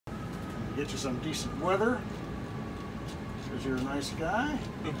Get you some decent weather, because you're a nice guy.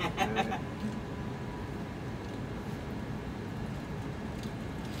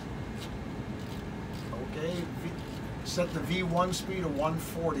 Okay, set the V1 speed to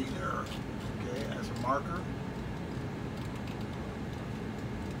 140 there, okay, as a marker.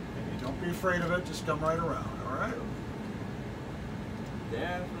 And don't be afraid of it, just come right around, all right?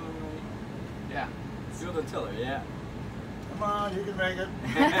 Definitely. Yeah, feel the tiller, yeah. Come on, you can make it.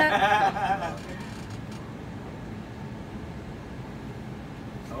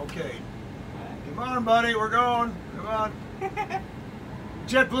 Okay. Come on, buddy, we're going. Come on.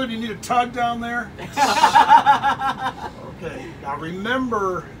 JetBlue, do you need a tug down there? Okay. Now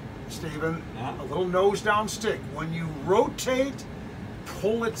remember, Stephen, a little nose down stick. When you rotate,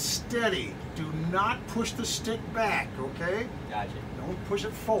 pull it steady. Do not push the stick back, okay? Gotcha. Don't push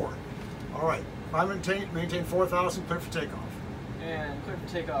it forward. All right. Climb and maintain 4,000, clear for takeoff. And clear for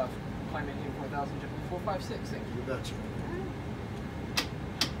takeoff. Climb maintain 4,000, JetBlue 456. Thank you. You betcha.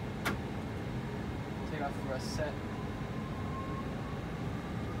 Takeoff thrust set.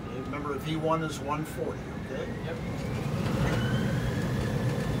 Remember, V1 is 140, okay? Yep.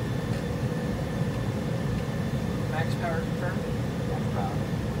 Max power confirmed. Max power.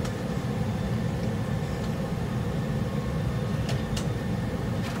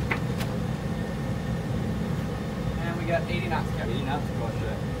 And we got 80 knots, Captain. 80 knots, go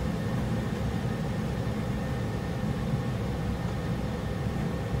ahead.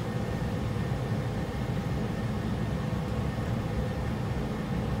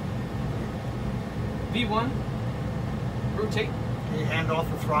 V1, rotate. Okay, hand off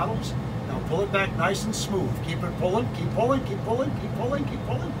the throttles. Now pull it back nice and smooth. Keep it pulling, keep pulling, keep pulling, keep pulling, keep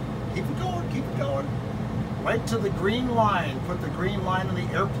pulling. Keep it going, keep it going. Right to the green line. Put the green line on the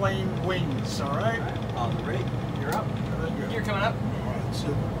airplane wings, all right? On the brake. You're up. Very good. You're coming up. All right,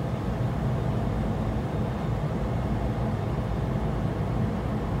 super.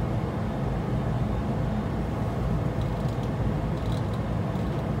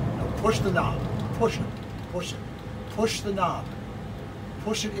 Now push the knob. Push it. Push it. Push the knob.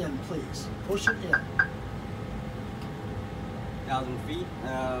 Push it in, please. Push it in. 1,000 feet.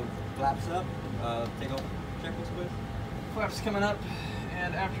 Flaps up. Takeoff checklist, please. Flaps coming up.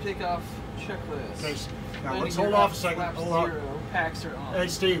 And after takeoff, checklist. Okay, now Landing let's hold gear off up, a second. flaps Hold on. 0, packs are on. Hey,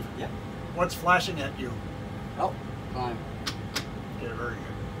 Steve. Yeah. What's flashing at you? Oh, climb. Okay, very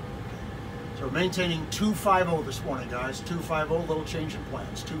good. So we're maintaining 250 this morning, guys. 250, little change in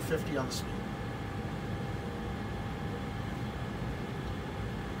plans. 250 on the speed.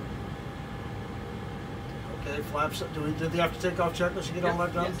 Okay, flaps. Did the after takeoff checklist? You get all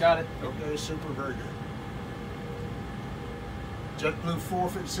that done? Yes, got it. Okay, super, very good. JetBlue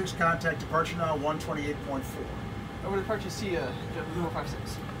 456, contact departure now 128.4. Over departure, see JetBlue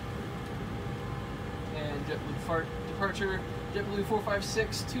 456. And JetBlue departure, JetBlue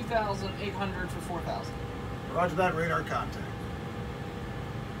 456, 2,800 for 4,000. Roger that, radar contact.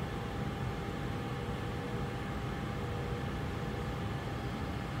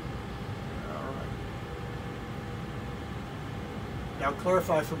 Now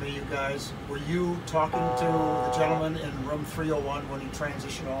clarify for me, you guys, were you talking to the gentleman in room 301 when he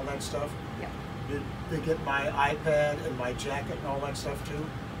transitioned all that stuff? Yep. Did they get my iPad and my jacket and all that stuff too?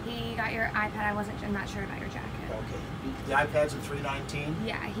 He got your iPad. I'm not sure about your jacket. Okay. The iPad's at 319?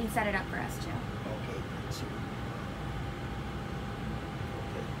 Yeah, he set it up for us too. Okay. Super.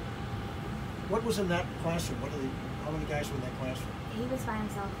 Okay. What was in that classroom? How many guys were in that classroom? He was by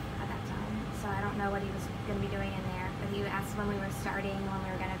himself at that time, so I don't know what he was going to be doing in there. But he asked when we were starting, when we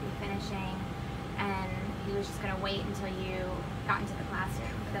were going to be finishing, and he was just going to wait until you got into the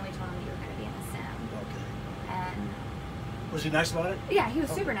classroom. But then we told him you were going to be in the sim. Okay. And was he nice about it? yeah, he was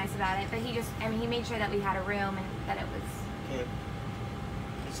super nice about it. But he he made sure that we had a room and that it was. Okay.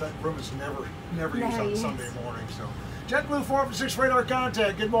 It's that room is never used on used. Sunday morning. So, JetBlue 456 radar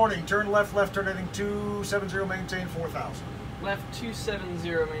contact. Good morning. Turn left, turn heading 270, maintain 4,000. Left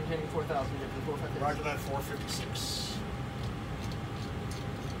 270, maintaining 4,000, JetBlue 456. Roger that, 456.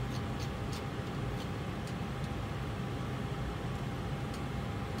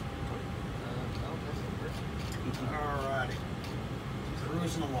 Alrighty.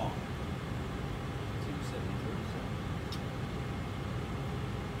 Cruising along. 270.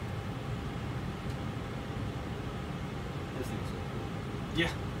 This thing's so cool.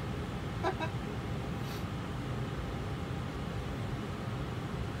 Yeah.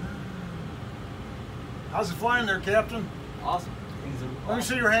 How's it flying there, Captain? Awesome. Let me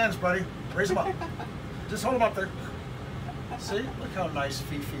see your hands, buddy. Raise them up. Just hold them up there. See? Look how nice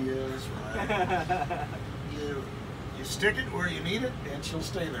Fifi is, right? You You stick it where you need it, and she'll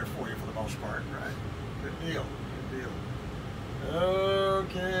stay there for you for the most part, right? Good deal. Good deal.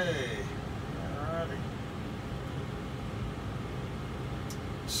 Okay. Alrighty.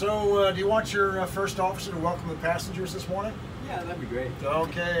 So, do you want your first officer to welcome the passengers this morning? Yeah, that'd be great.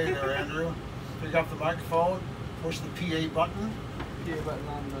 Okay, there, Andrew. Pick up the microphone, push the PA button. PA button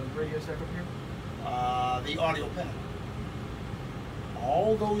on the radio stack up here. The audio panel.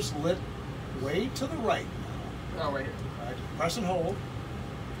 All those lit way to the right now. Oh, right here. Right, press and hold.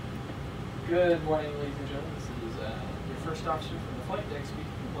 Good morning, ladies and gentlemen. This is your first officer from the flight deck speaking.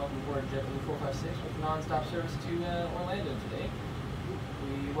 Welcome aboard JetBlue 456 with non-stop service to Orlando today.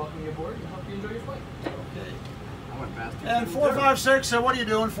 We welcome you aboard and hope you enjoy your flight. Okay. I went past you. And 456, what are you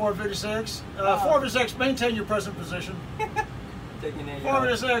doing, 456? 456, maintain your present position. Taking a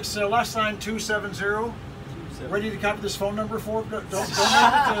 456, last sign 270. Ready to copy this phone number? Don't ready to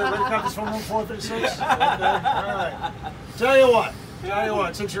copy this phone number 456? Okay. All right. Tell you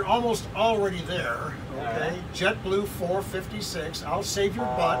what, since you're almost already there, okay, JetBlue 456, I'll save your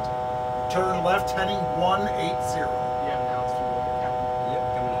butt. Turn left heading 180. Yeah, now it's through. Yep,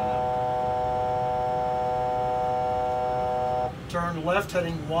 coming on now. Turn left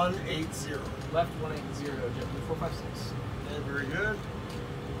heading 180. Left 180, JetBlue 456. Okay, very good.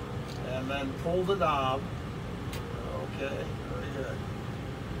 And then pull the knob. Okay, very good.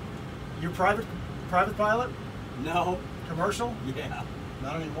 You private pilot? No. Commercial? Yeah.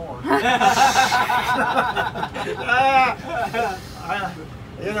 Not anymore.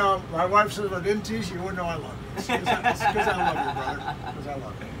 You know, my wife says if I didn't tease you, you wouldn't know I love you. It's because I love you, brother. Because I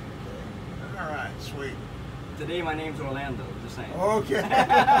love you. Okay. All right, sweet. Today my name's Orlando, just saying. Okay.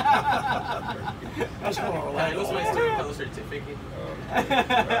 That's for Orlando. What's my student color certificate?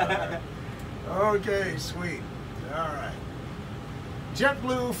 Okay, sweet. All right.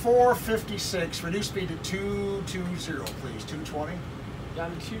 JetBlue 456, reduce speed to 220, please. 220.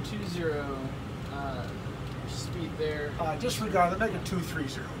 Down to 220. Speed there. Disregard that. Make it 230.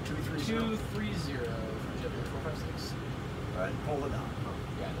 230. 230 for JetBlue 456. All right, pull it down.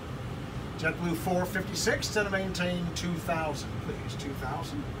 Got it. JetBlue 456 to maintain 2,000, please.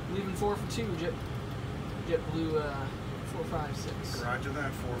 2,000. Leaving 4 for 2. JetBlue 456. Roger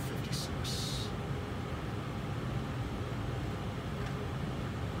that. 456.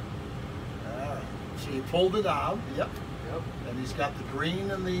 So you pulled it out, yep. And he's got the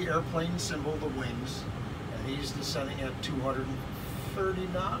green and the airplane symbol, the wings, and he's descending at 230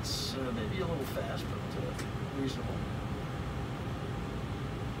 knots, maybe a little fast, but reasonable.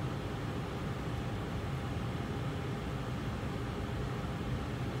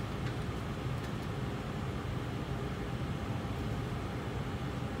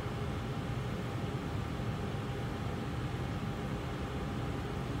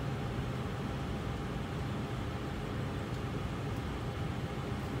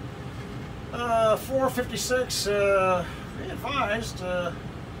 Uh, 456, be advised, you're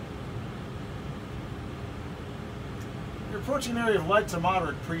approaching an area of light to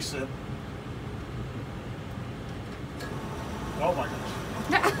moderate precip. Oh my gosh.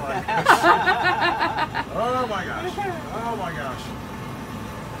 Oh my gosh. Oh my gosh.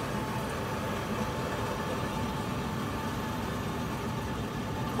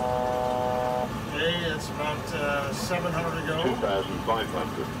 Okay, it's about 700 to go.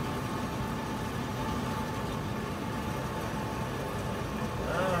 2,500.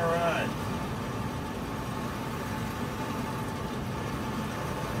 Alright.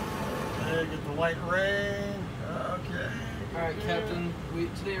 Okay, get the light rain. Okay. Alright, Captain.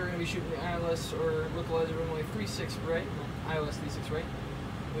 Today we're going to be shooting the ILS or localizer runway 36 right. ILS 36 right.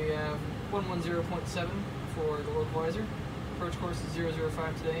 We have 110.7 for the localizer. Approach course is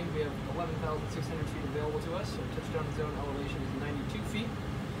 005 today. We have 11,600 feet available to us. Our touchdown zone elevation is 92 feet.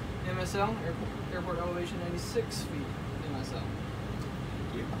 MSL, airport elevation 96 feet. MSL.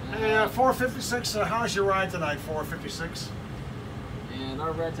 Hey, 456, how's your ride tonight, 456? And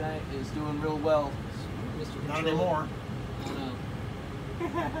our ride tonight is doing real well, Mr. Not Controller. anymore. Oh, no.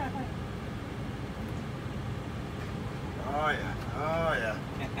 Oh yeah, oh yeah.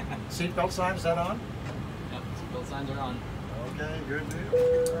 Seatbelt sign, is that on? Yep, seatbelt signs are on. Okay, good deal.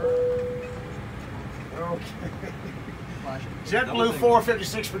 Okay. Flashing. JetBlue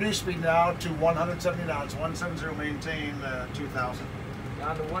 456 for new speed now to 170 knots. 170 maintain 2,000.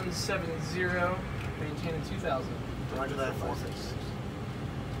 Down to 170, maintaining 2,000. Roger that, 456.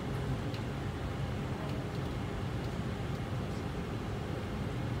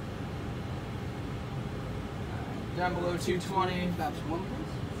 Down below 220. Flaps 1,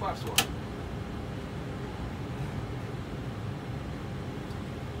 please. Flaps 1.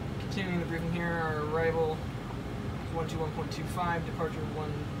 Continuing the briefing here, our arrival 121.25, departure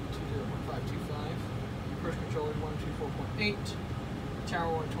 120.525, approach controller 124.8,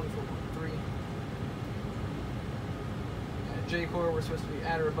 tower 124.3. At J-Core, we're supposed to be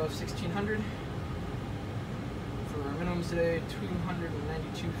at or above 1600. For our minimums today,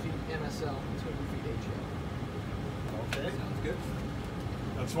 292 feet MSL, 200 feet AGL. Okay. Sounds good.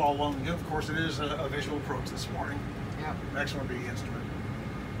 That's all well and good. Of course, it is a visual approach this morning. Yeah. Next one will be instrument.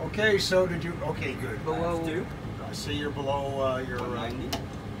 Okay, so did you? Okay, good. Below. Two. I see you're below your. 190.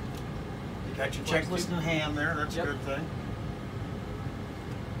 You got your checklist in hand there. That's Yep. a good thing.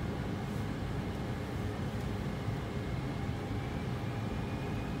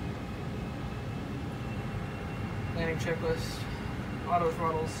 Landing checklist. Auto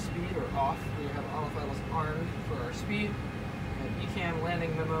throttles speed or off. We have auto throttles armed for our speed. And ECAM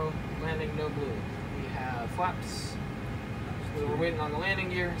landing memo, landing no blue. We have flaps. So we're waiting on the landing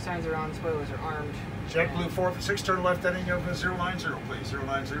gear. Signs are on, spoilers are armed. JetBlue 456, turn left heading of 090, please.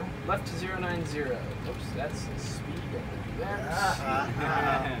 090. Left to 090. Oops, that's the speed. Don't do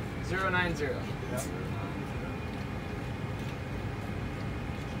that. 090. Yeah.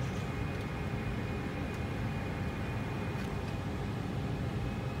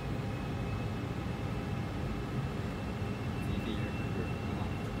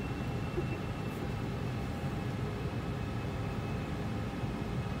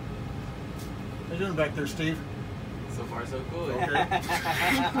 How you doing back there, Steve? So far, so good. Okay.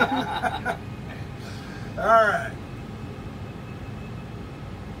 All right.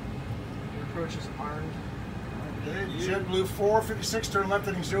 Your approach is armed. Okay. JetBlue 456, turn left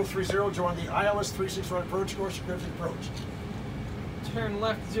heading 030, join the ILS 361 approach course, good approach. Turn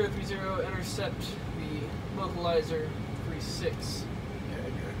left 030, intercept the localizer 36. Yeah,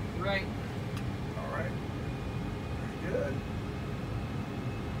 good. Right. All right. Very good.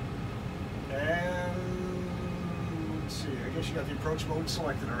 And let's see, I guess you got the approach mode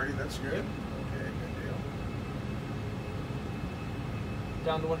selected already. That's good. Okay, good deal.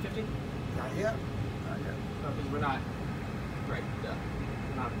 Down to 150? Not yet. Not yet. No, because we're not. Right, yeah.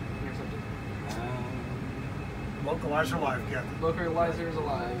 We're not intercepted. Localizer live, Captain. Localizer is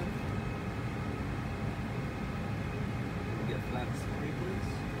alive. We get flaps free, please.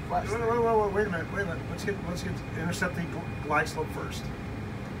 Flaps. Wait a minute. Let's get intercept the glide slope first.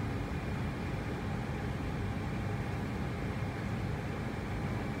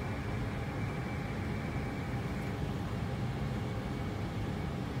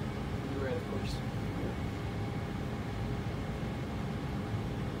 You're right, of course.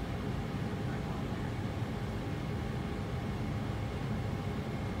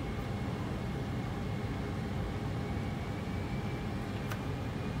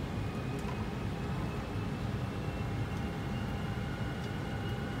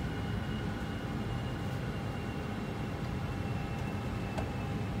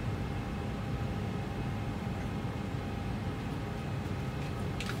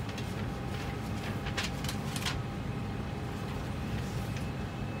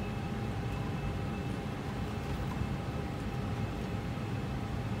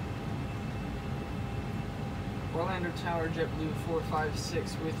 Orlando Tower, JetBlue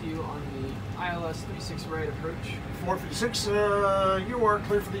 456 with you on the ILS 36 right approach. 456, you are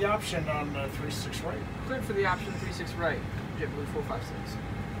clear for the option on 36 right. Cleared for the option 36 right, JetBlue 456.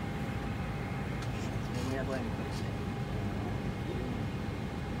 And we have landing place.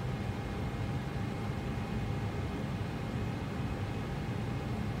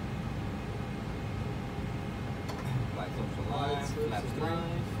 Flaps alive. Flaps three.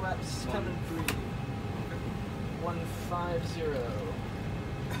 Flaps coming through. 150.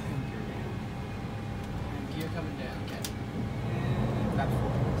 And gear coming down, okay. And flaps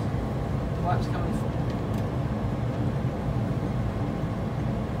four. Flaps coming forward.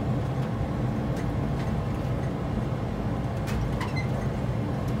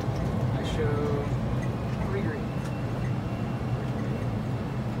 I show 3 green.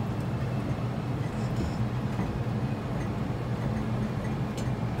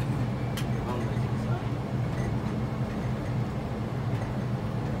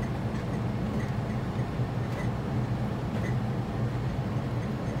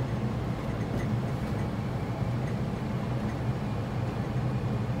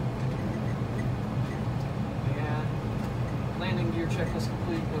 And landing gear checklist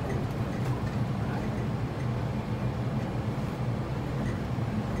complete. No blue.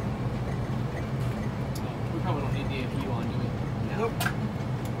 We probably don't need the APU on, do we? Nope. Turn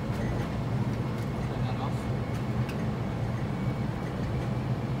that off.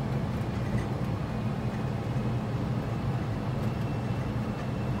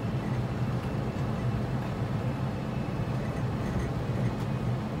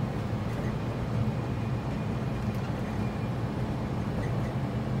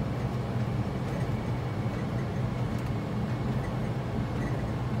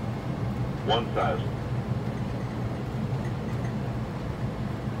 1000.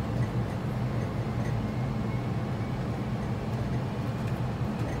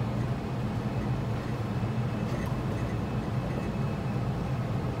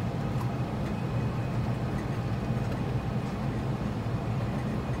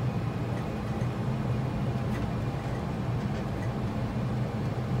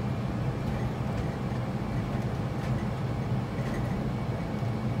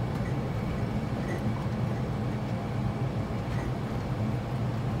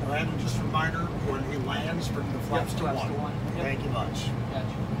 And just a reminder, when he lands, bring the flaps to flaps one. to one. Yep. Thank you much.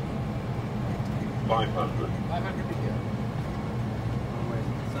 Gotcha. 500. 500 to go.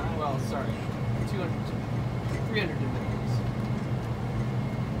 Well, sorry. 200. 300 to minimums.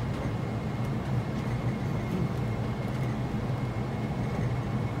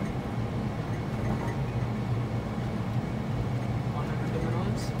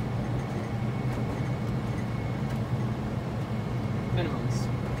 Minimums.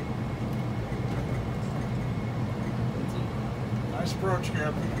 Nice approach,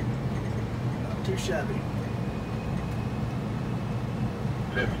 Captain. Not too shabby.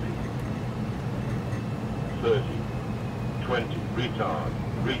 50. 30. 20. Retard.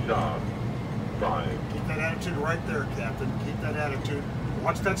 Retard. 5. Keep that attitude right there, Captain. Keep that attitude.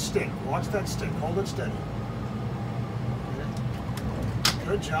 Watch that stick. Watch that stick. Hold it steady. Okay.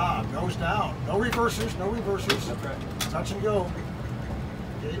 Good job. Nose down. No reversers. No reversers. That's right. Touch and go.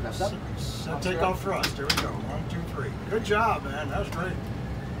 Okay. Left up. Set takeoff thrust. There we go. 1, 2, 3. Good job, man. That was great.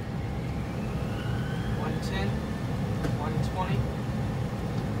 110. 120.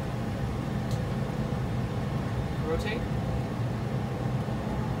 Rotate.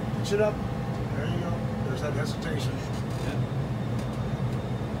 Pitch it up. There you go. There's that hesitation.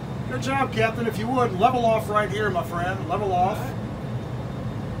 Good job, Captain. If you would, level off right here, my friend. Level off.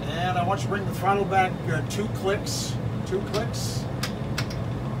 And I want you to bring the throttle back 2 clicks. 2 clicks.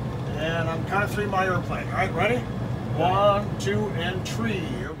 And I'm count of 3 my airplane. All right, ready? 1, 2, and 3.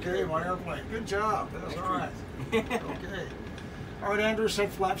 Okay, my airplane. Good job. That's all right. Okay. All right, Andrew,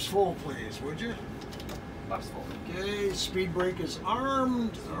 set flaps full, please, would you? Flaps full. Okay, speed brake is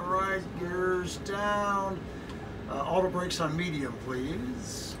armed. All right, gears down. Auto brakes on medium,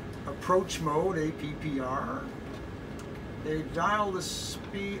 please. Approach mode, APPR. They dial the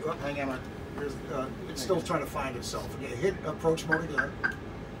speed. Oh, hang on. It's still trying to find itself. Okay, hit approach mode again.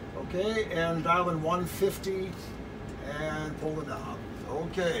 Okay, and dial in 150 and pull the knob.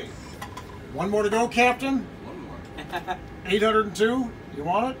 Okay. One more to go, Captain. One more. 802. You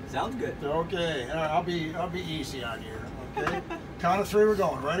want it? Sounds good. Okay. All right, I'll be easy on you. Okay. Count of 3. We're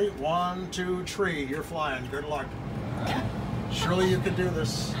going. Ready? 1, 2, 3. You're flying. Good luck. Surely you can do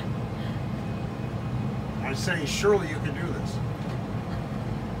this. I say, surely you can do this.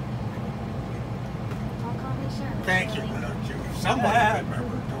 Don't call me Shirley. Thank you. Somebody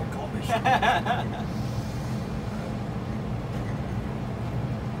remember. Don't call me Shirley.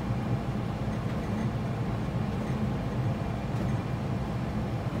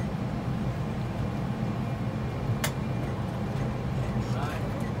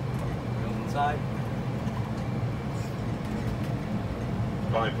 Inside.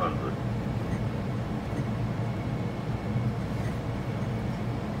 500.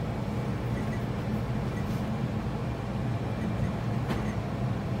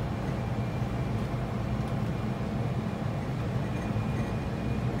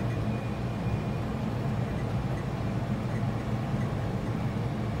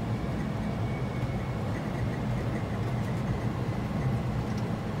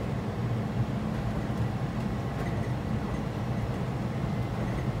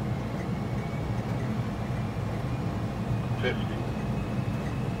 50,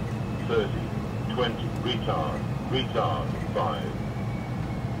 30, 20, retard, retard, 5.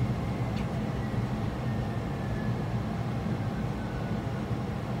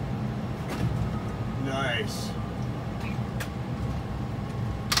 Nice.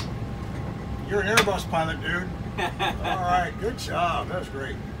 You're an Airbus pilot, dude. All right, good job. That was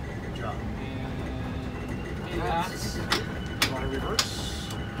great. Good job. And knots. You want to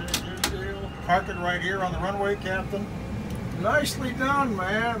reverse? Park it right here on the runway, Captain. Nicely done,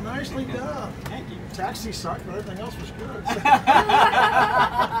 man. Nicely done. Thank you. Taxi sucked, but everything else was good.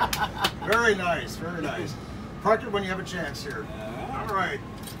 Very nice, very nice. Park it when you have a chance here. All right.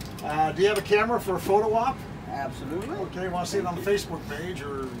 Do you have a camera for a photo op? Absolutely. Okay, want to see it on the Facebook page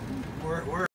or where?